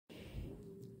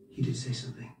You did say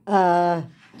something.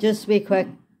 Just a wee quick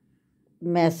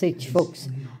message, folks.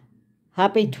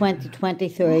 Happy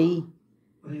 2023.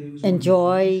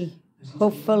 Enjoy.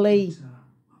 Hopefully,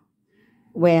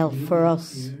 well, for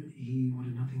us,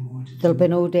 there'll be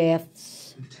no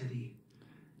deaths.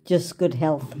 Just good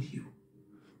health.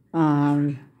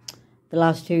 The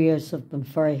last 2 years have been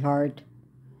very hard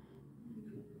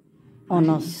on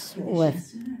us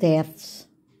with deaths.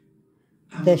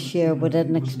 This year we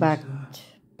didn't expect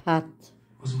Pat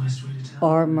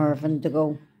or Mervyn to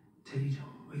go. A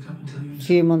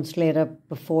few months later,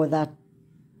 before that,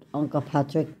 Uncle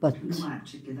Patrick, but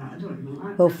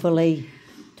hopefully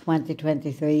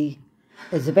 2023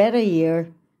 is a better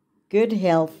year. Good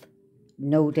health,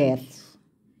 no deaths.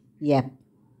 Yep.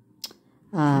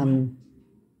 For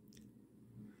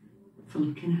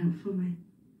looking out for me.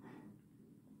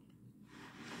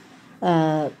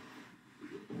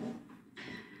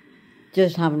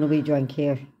 Just having a wee drink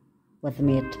here with a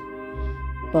mate,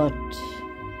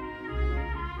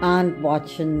 and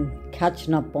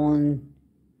catching up on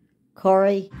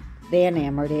Corrie, then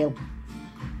Emmerdale,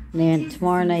 and then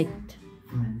tomorrow night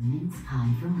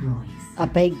a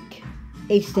big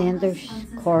EastEnders,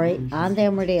 Corrie and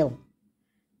Emmerdale,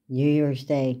 New Year's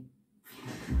Day.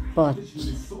 But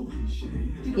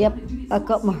yep, I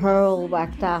got my hair all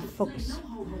whacked off, folks.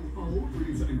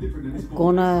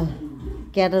 Gonna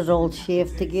get it all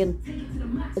shaved again.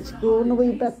 It's growing a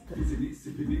wee bit,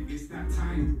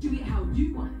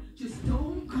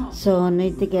 so I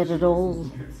need to get it all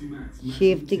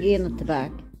shaved again at the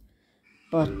back.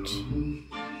 But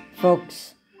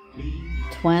folks,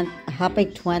 happy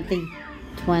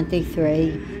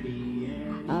 2023.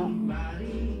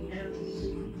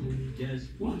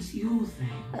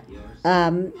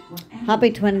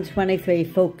 Happy 2023,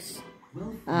 folks.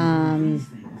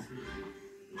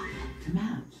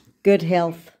 Good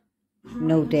health,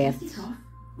 no deaths.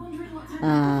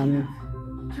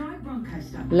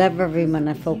 Live every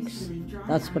minute, folks.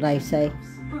 That's what I say.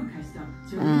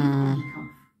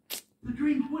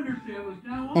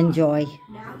 Enjoy.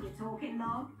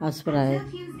 That's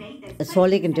that's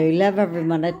all you can do. Live every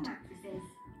minute.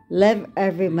 Live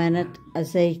every minute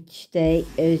as each day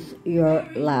is your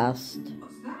last.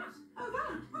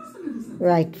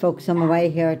 Right, folks, I'm away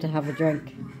here to have a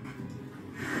drink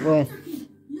with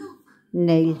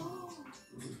Neil.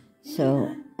 So,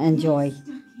 enjoy.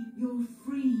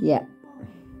 Yeah.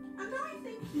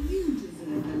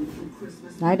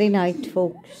 Nighty night,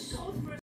 folks.